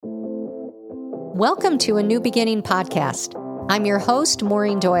Welcome to a New Beginning podcast. I'm your host,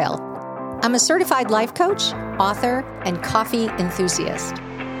 Maureen Doyle. I'm a certified life coach, author, and coffee enthusiast.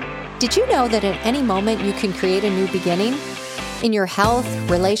 Did you know that at any moment you can create a new beginning in your health,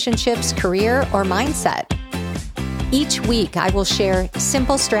 relationships, career, or mindset? Each week, I will share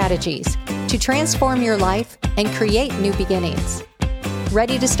simple strategies to transform your life and create new beginnings.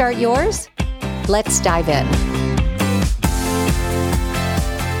 Ready to start yours? Let's dive in.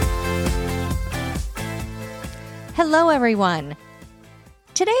 Hello, everyone.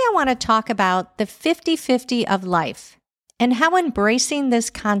 Today, I want to talk about the 50-50 of life and how embracing this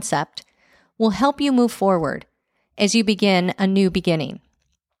concept will help you move forward as you begin a new beginning.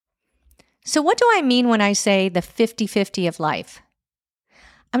 So what do I mean when I say the 50-50 of life?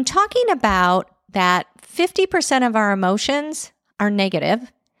 I'm talking about that 50% of our emotions are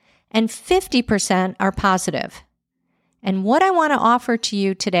negative and 50% are positive. And what I want to offer to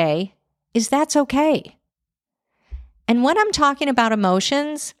you today is that's okay. And when I'm talking about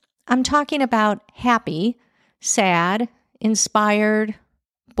emotions, I'm talking about happy, sad, inspired,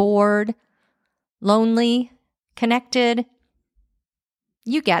 bored, lonely, connected.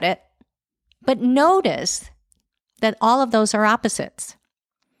 You get it. But notice that all of those are opposites.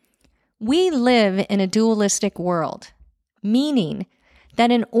 We live in a dualistic world, meaning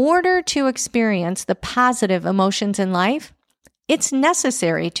that in order to experience the positive emotions in life, it's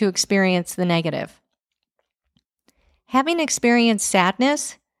necessary to experience the negative. Having experienced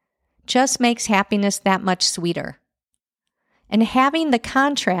sadness just makes happiness that much sweeter. And having the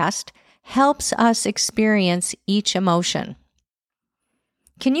contrast helps us experience each emotion.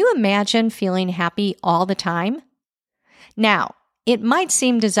 Can you imagine feeling happy all the time? Now, it might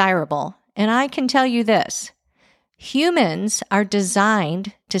seem desirable, and I can tell you this. Humans are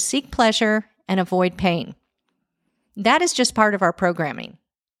designed to seek pleasure and avoid pain. That is just part of our programming.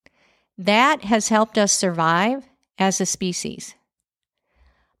 That has helped us survive as a species.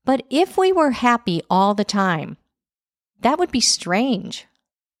 But if we were happy all the time, that would be strange.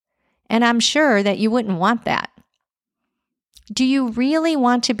 And I'm sure that you wouldn't want that. Do you really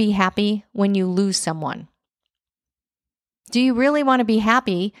want to be happy when you lose someone? Do you really want to be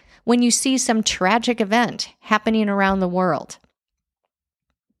happy when you see some tragic event happening around the world?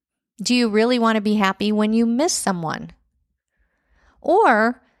 Do you really want to be happy when you miss someone?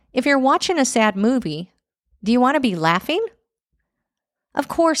 Or if you're watching a sad movie, do you want to be laughing? Of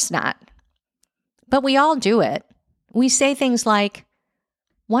course not. But we all do it. We say things like,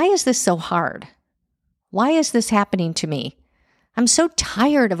 why is this so hard? Why is this happening to me? I'm so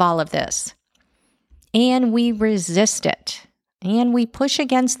tired of all of this. And we resist it. And we push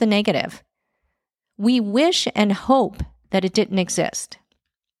against the negative. We wish and hope that it didn't exist.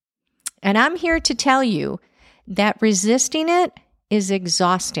 And I'm here to tell you that resisting it is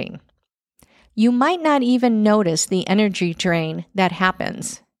exhausting. You might not even notice the energy drain that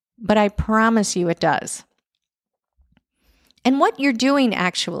happens, but I promise you it does. And what you're doing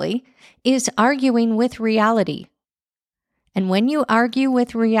actually is arguing with reality. And when you argue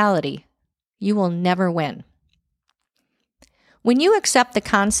with reality, you will never win. When you accept the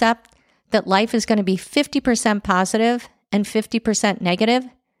concept that life is going to be 50% positive and 50% negative,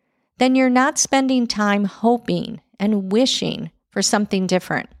 then you're not spending time hoping and wishing for something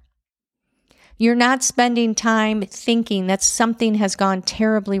different. You're not spending time thinking that something has gone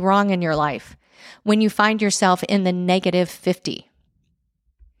terribly wrong in your life when you find yourself in the negative 50.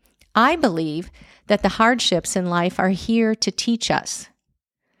 I believe that the hardships in life are here to teach us.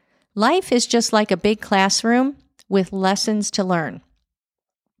 Life is just like a big classroom with lessons to learn.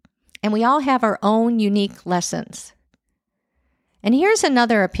 And we all have our own unique lessons. And here's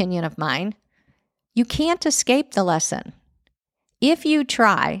another opinion of mine. You can't escape the lesson. If you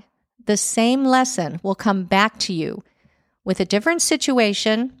try, the same lesson will come back to you with a different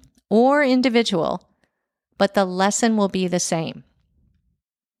situation or individual, but the lesson will be the same.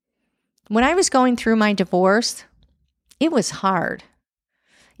 When I was going through my divorce, it was hard.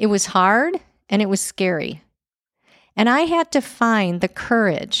 It was hard and it was scary. And I had to find the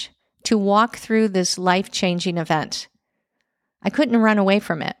courage to walk through this life-changing event. I couldn't run away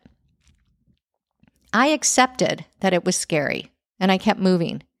from it. I accepted that it was scary and I kept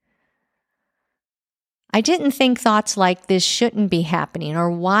moving. I didn't think thoughts like this shouldn't be happening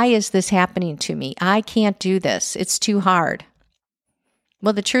or why is this happening to me? I can't do this. It's too hard.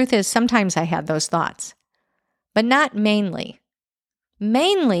 Well, the truth is sometimes I had those thoughts, but not mainly.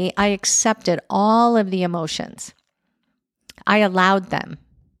 Mainly, I accepted all of the emotions. I allowed them.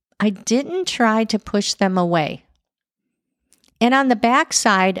 I didn't try to push them away. And on the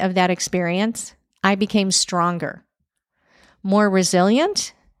backside of that experience, I became stronger, more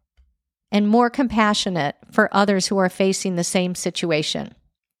resilient, and more compassionate for others who are facing the same situation.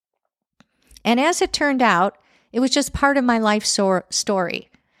 And as it turned out, it was just part of my life story.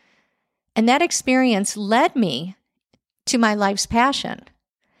 And that experience led me to my life's passion,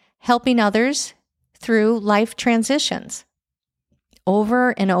 helping others through life transitions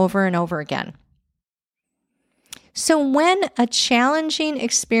over and over and over again. So when a challenging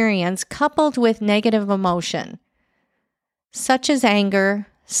experience coupled with negative emotion, such as anger,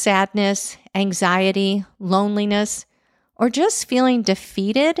 sadness, anxiety, loneliness, or just feeling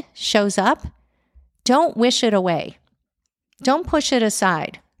defeated shows up, don't wish it away. Don't push it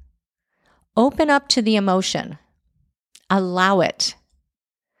aside. Open up to the emotion. Allow it.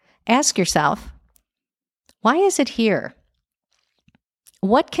 Ask yourself, why is it here?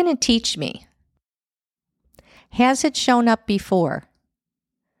 What can it teach me? Has it shown up before?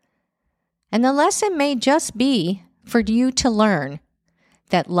 And the lesson may just be for you to learn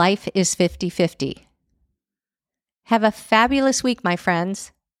that life is 50-50. Have a fabulous week, my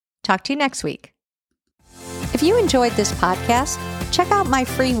friends. Talk to you next week. If you enjoyed this podcast, check out my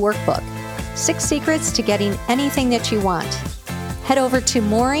free workbook, 6 Secrets to Getting Anything That You Want. Head over to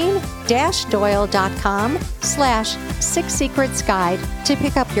maureen-doyle.com/6secretsguide to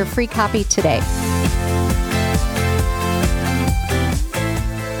pick up your free copy today.